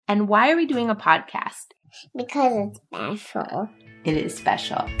And why are we doing a podcast? Because it's special. It is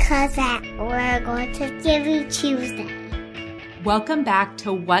special. Because we're going to Give You Tuesday. Welcome back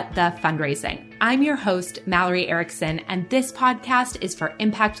to What the Fundraising. I'm your host, Mallory Erickson, and this podcast is for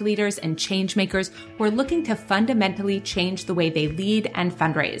impact leaders and change makers who are looking to fundamentally change the way they lead and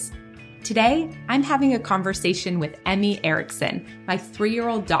fundraise. Today, I'm having a conversation with Emmy Erickson, my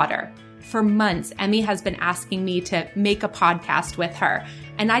 3-year-old daughter. For months, Emmy has been asking me to make a podcast with her,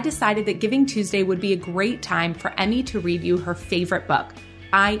 and I decided that Giving Tuesday would be a great time for Emmy to read you her favorite book,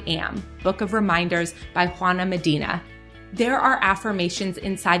 I Am, Book of Reminders by Juana Medina. There are affirmations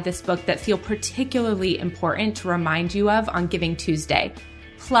inside this book that feel particularly important to remind you of on Giving Tuesday.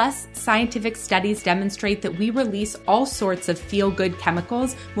 Plus, scientific studies demonstrate that we release all sorts of feel-good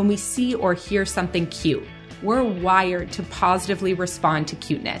chemicals when we see or hear something cute. We're wired to positively respond to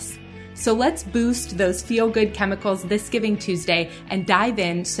cuteness. So let's boost those feel-good chemicals this Giving Tuesday and dive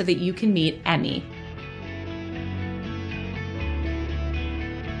in so that you can meet Emmy.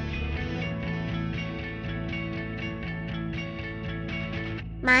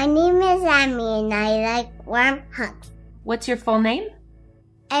 My name is Emmy and I like warm hugs. What's your full name?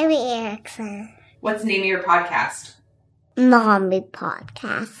 Emmy Erickson. What's the name of your podcast? Mommy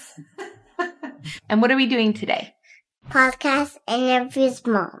Podcast. And what are we doing today? Podcast interviews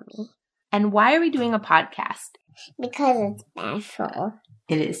Mommy. And why are we doing a podcast? Because it's special.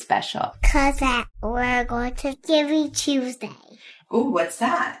 It is special. Because we're going to Give You Tuesday. Oh, what's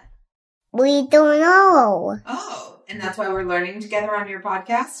that? We don't know. Oh, and that's why we're learning together on your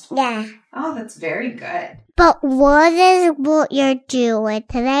podcast? Yeah. Oh, that's very good. But what is what you're doing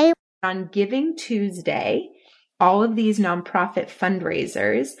today? On Giving Tuesday, all of these nonprofit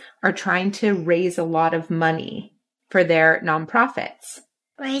fundraisers are trying to raise a lot of money for their nonprofits.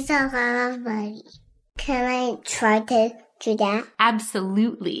 Raise a lot of money. Can I try to do that?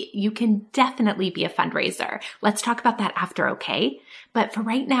 Absolutely. You can definitely be a fundraiser. Let's talk about that after, okay? But for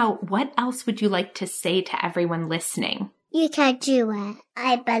right now, what else would you like to say to everyone listening? You can do it.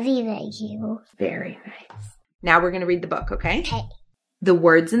 I believe in you. Very nice. Now we're going to read the book, okay? Okay. The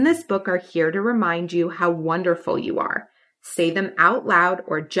words in this book are here to remind you how wonderful you are. Say them out loud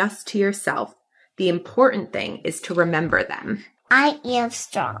or just to yourself. The important thing is to remember them. I am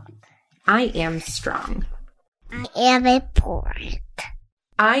strong. I am strong. I am important.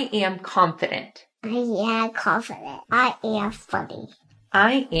 I am confident. I am confident. I am funny.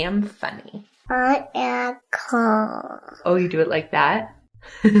 I am funny. I am calm. Oh, you do it like that?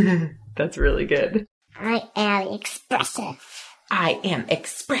 That's really good. I am expressive. I am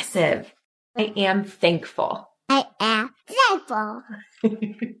expressive. I am thankful. I am thankful.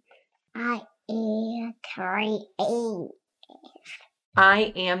 I am creative.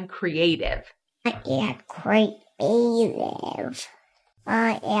 I am creative. I am creative.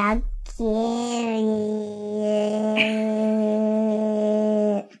 I am curious.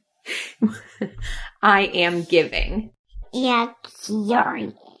 I am giving. I am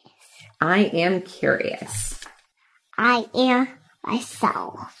curious. I am curious. I am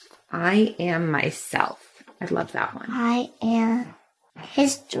myself. I am myself. I love that one. I am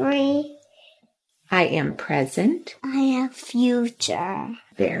history. I am present. I am future.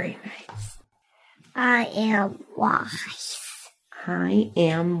 Very nice. I am wise. I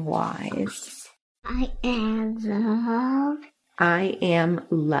am wise. I am loved. I am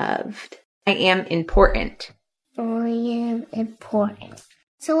loved. I am important. I am important.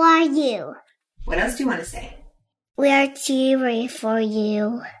 So are you. What else do you want to say? We are cheering for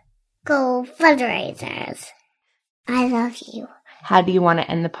you. Go fundraisers. I love you. How do you want to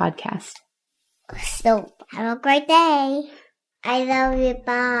end the podcast? So have a great day. I love you.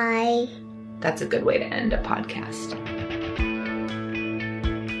 Bye. That's a good way to end a podcast.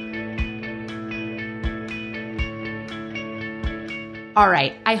 All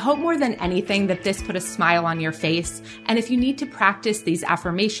right, I hope more than anything that this put a smile on your face. And if you need to practice these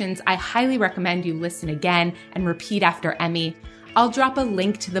affirmations, I highly recommend you listen again and repeat after Emmy. I'll drop a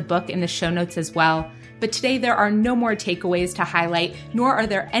link to the book in the show notes as well. But today there are no more takeaways to highlight, nor are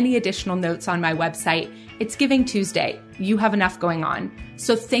there any additional notes on my website. It's Giving Tuesday. You have enough going on.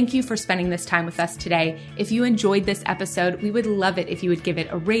 So thank you for spending this time with us today. If you enjoyed this episode, we would love it if you would give it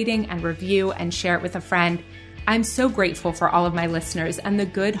a rating and review and share it with a friend. I'm so grateful for all of my listeners and the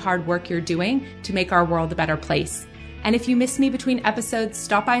good, hard work you're doing to make our world a better place. And if you miss me between episodes,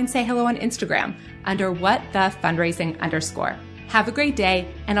 stop by and say hello on Instagram under @whatthefundraising_. Have a great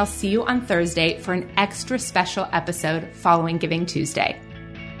day, and I'll see you on Thursday for an extra special episode following Giving Tuesday.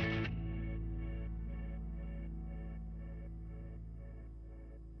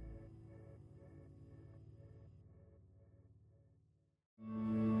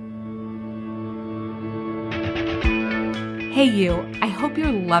 Hey you, I hope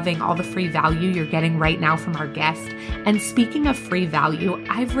you're loving all the free value you're getting right now from our guest. And speaking of free value,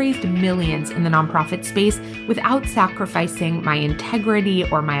 I've raised millions in the nonprofit space without sacrificing my integrity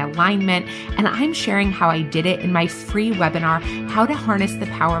or my alignment, and I'm sharing how I did it in my free webinar, How to Harness the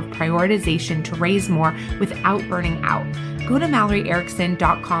Power of Prioritization to Raise More Without Burning Out. Go to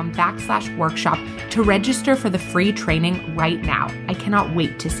MalloryErickson.com/workshop to register for the free training right now. I cannot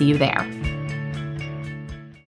wait to see you there.